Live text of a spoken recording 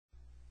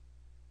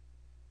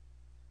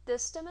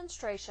This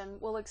demonstration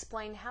will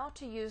explain how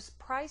to use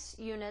price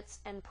units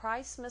and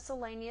price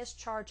miscellaneous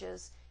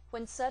charges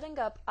when setting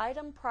up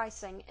item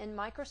pricing in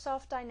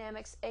Microsoft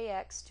Dynamics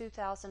AX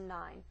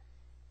 2009.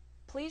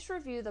 Please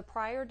review the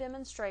prior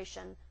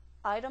demonstration,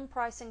 Item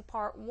Pricing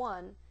Part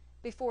 1,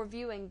 before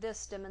viewing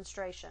this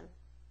demonstration.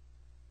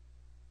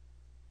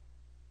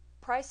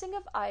 Pricing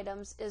of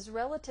items is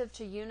relative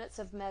to units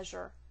of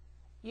measure.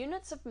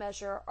 Units of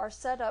measure are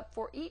set up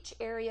for each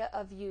area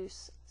of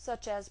use,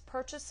 such as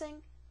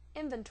purchasing,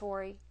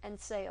 inventory, and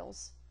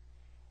sales.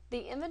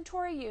 The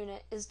inventory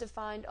unit is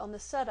defined on the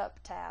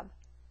Setup tab.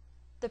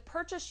 The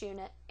purchase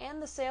unit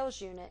and the sales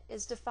unit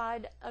is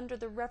defined under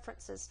the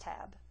References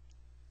tab.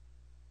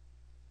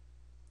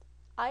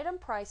 Item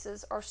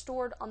prices are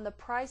stored on the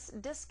Price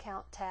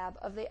Discount tab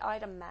of the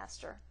Item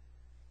Master.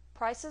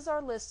 Prices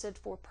are listed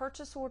for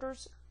purchase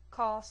orders,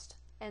 cost,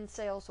 and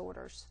sales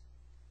orders.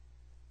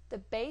 The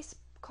Base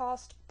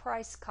Cost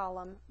Price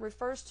column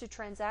refers to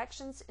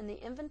transactions in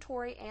the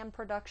inventory and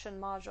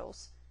production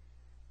modules.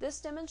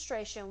 This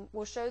demonstration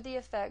will show the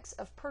effects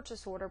of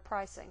purchase order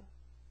pricing.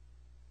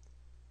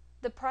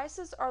 The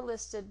prices are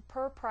listed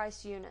per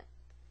price unit.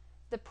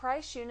 The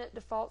price unit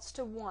defaults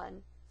to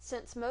 1,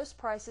 since most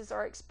prices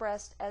are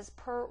expressed as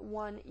per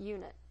 1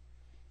 unit.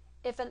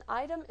 If an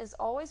item is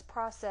always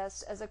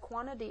processed as a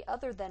quantity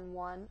other than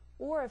 1,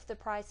 or if the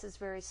price is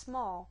very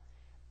small,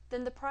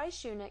 then the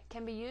price unit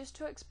can be used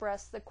to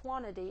express the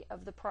quantity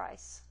of the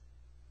price.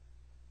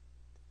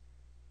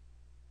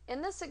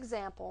 In this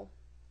example,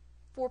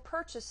 for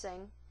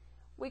purchasing,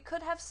 we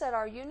could have set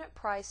our unit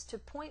price to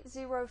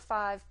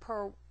 0.05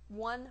 per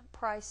 1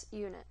 price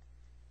unit.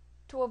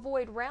 To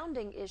avoid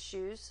rounding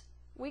issues,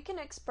 we can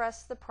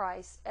express the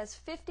price as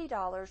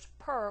 $50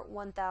 per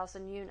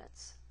 1,000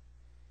 units.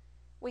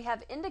 We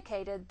have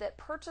indicated that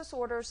purchase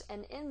orders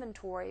and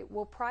inventory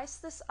will price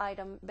this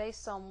item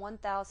based on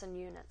 1,000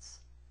 units.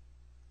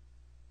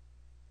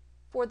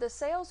 For the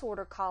sales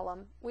order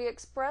column, we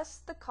express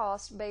the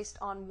cost based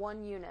on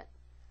 1 unit.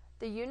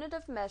 The unit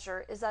of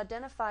measure is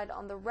identified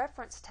on the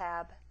Reference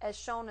tab as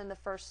shown in the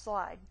first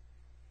slide.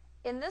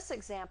 In this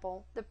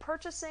example, the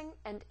purchasing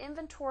and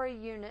inventory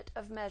unit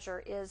of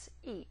measure is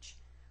each,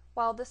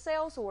 while the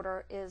sales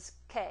order is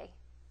K.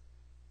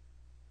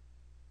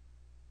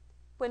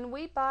 When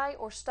we buy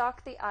or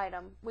stock the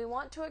item, we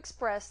want to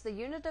express the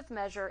unit of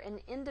measure in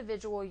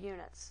individual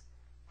units.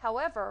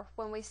 However,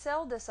 when we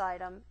sell this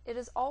item, it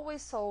is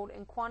always sold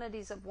in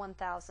quantities of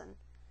 1,000.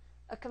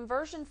 A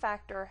conversion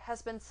factor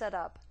has been set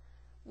up.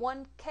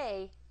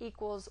 1K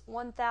equals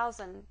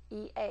 1,000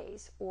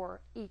 EAs, or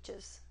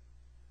eaches.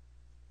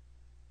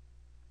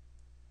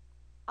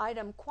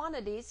 Item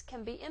quantities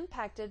can be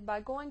impacted by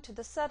going to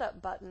the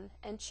Setup button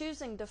and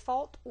choosing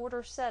default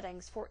order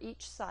settings for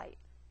each site.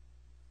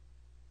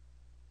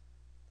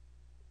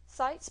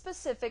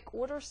 Site-specific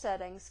order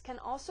settings can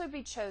also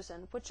be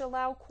chosen, which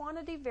allow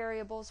quantity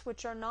variables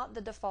which are not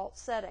the default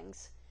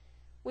settings.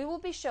 We will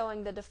be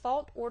showing the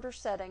default order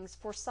settings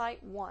for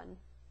Site 1.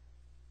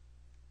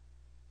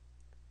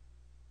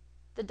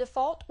 The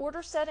default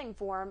order setting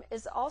form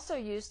is also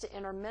used to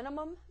enter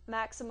minimum,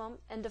 maximum,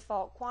 and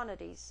default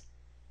quantities.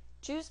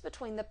 Choose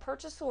between the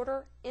purchase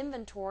order,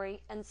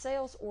 inventory, and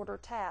sales order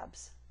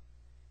tabs.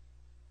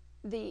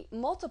 The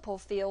Multiple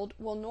field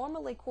will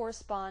normally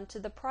correspond to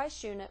the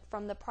price unit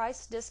from the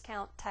Price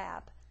Discount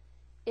tab.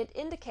 It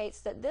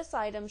indicates that this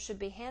item should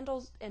be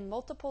handled in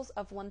multiples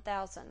of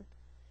 1,000.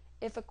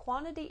 If a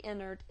quantity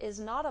entered is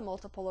not a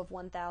multiple of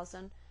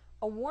 1,000,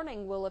 a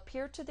warning will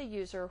appear to the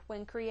user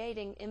when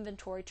creating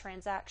inventory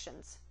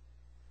transactions.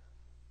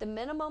 The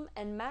minimum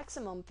and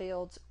maximum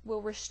fields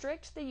will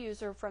restrict the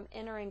user from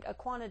entering a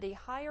quantity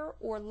higher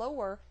or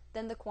lower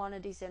than the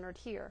quantities entered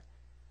here.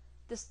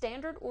 The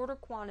standard order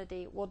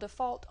quantity will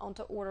default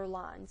onto order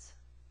lines.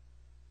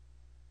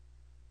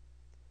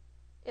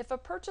 If a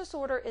purchase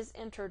order is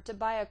entered to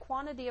buy a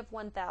quantity of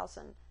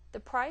 1,000,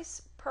 the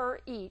price per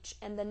each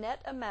and the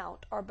net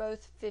amount are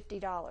both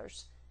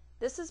 $50.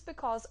 This is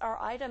because our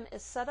item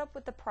is set up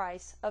with the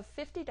price of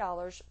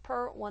 $50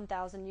 per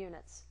 1,000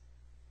 units.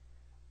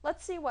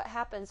 Let's see what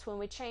happens when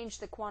we change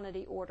the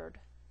quantity ordered.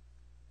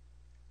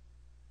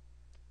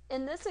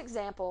 In this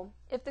example,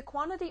 if the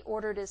quantity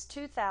ordered is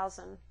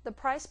 2,000, the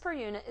price per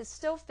unit is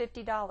still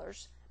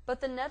 $50, but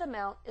the net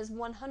amount is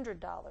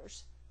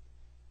 $100.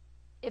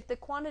 If the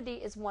quantity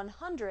is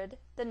 100,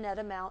 the net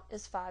amount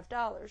is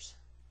 $5.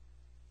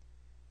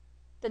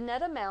 The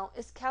net amount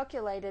is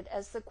calculated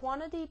as the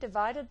quantity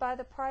divided by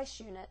the price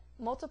unit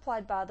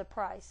multiplied by the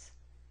price.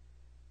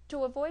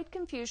 To avoid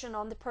confusion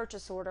on the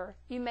purchase order,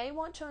 you may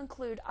want to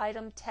include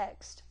item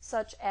text,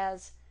 such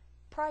as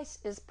 "Price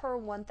is per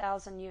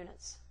 1,000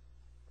 units."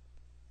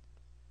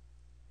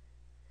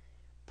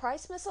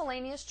 Price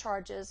miscellaneous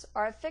charges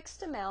are a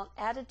fixed amount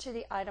added to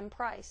the item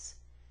price.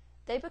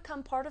 They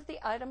become part of the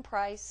item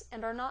price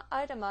and are not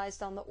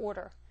itemized on the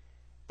order.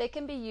 They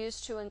can be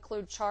used to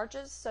include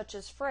charges such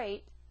as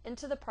freight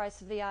into the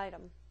price of the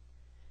item.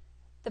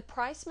 The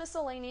price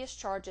miscellaneous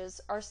charges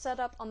are set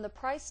up on the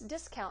Price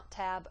Discount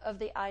tab of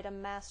the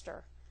Item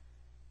Master.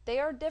 They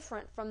are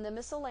different from the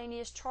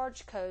miscellaneous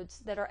charge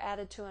codes that are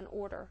added to an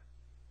order.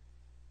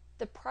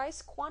 The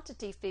price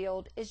quantity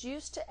field is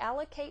used to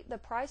allocate the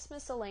price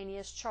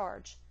miscellaneous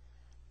charge.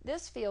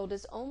 This field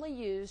is only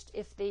used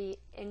if the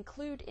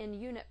Include in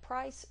Unit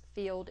Price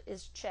field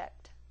is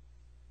checked.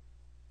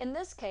 In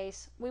this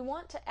case, we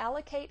want to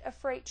allocate a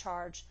freight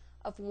charge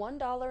of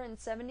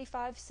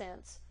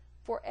 $1.75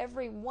 for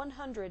every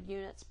 100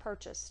 units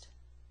purchased.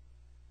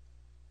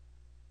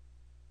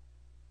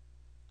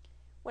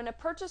 When a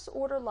purchase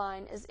order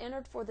line is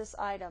entered for this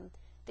item,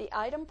 the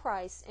item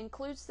price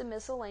includes the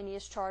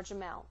miscellaneous charge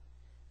amount.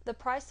 The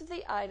price of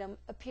the item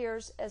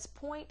appears as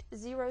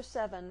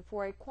 .07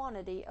 for a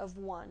quantity of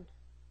 1.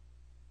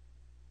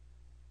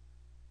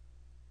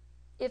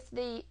 If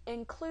the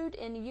Include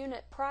in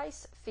Unit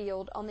Price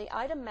field on the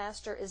item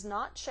master is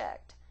not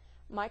checked,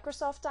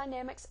 Microsoft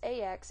Dynamics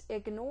AX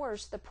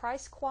ignores the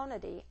price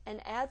quantity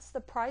and adds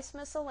the price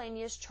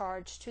miscellaneous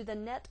charge to the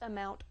net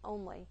amount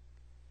only.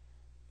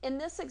 In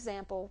this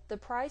example, the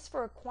price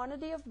for a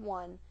quantity of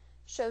 1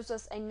 shows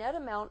us a net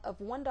amount of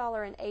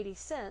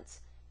 $1.80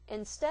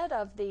 instead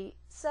of the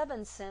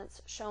 7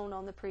 cents shown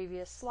on the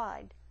previous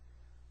slide.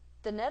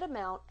 The net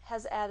amount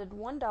has added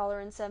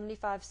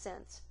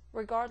 $1.75,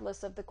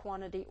 regardless of the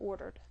quantity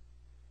ordered.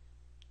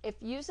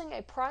 If using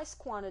a price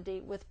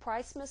quantity with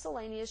price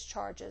miscellaneous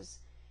charges,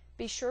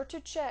 be sure to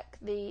check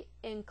the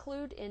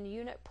Include in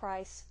Unit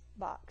Price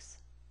box.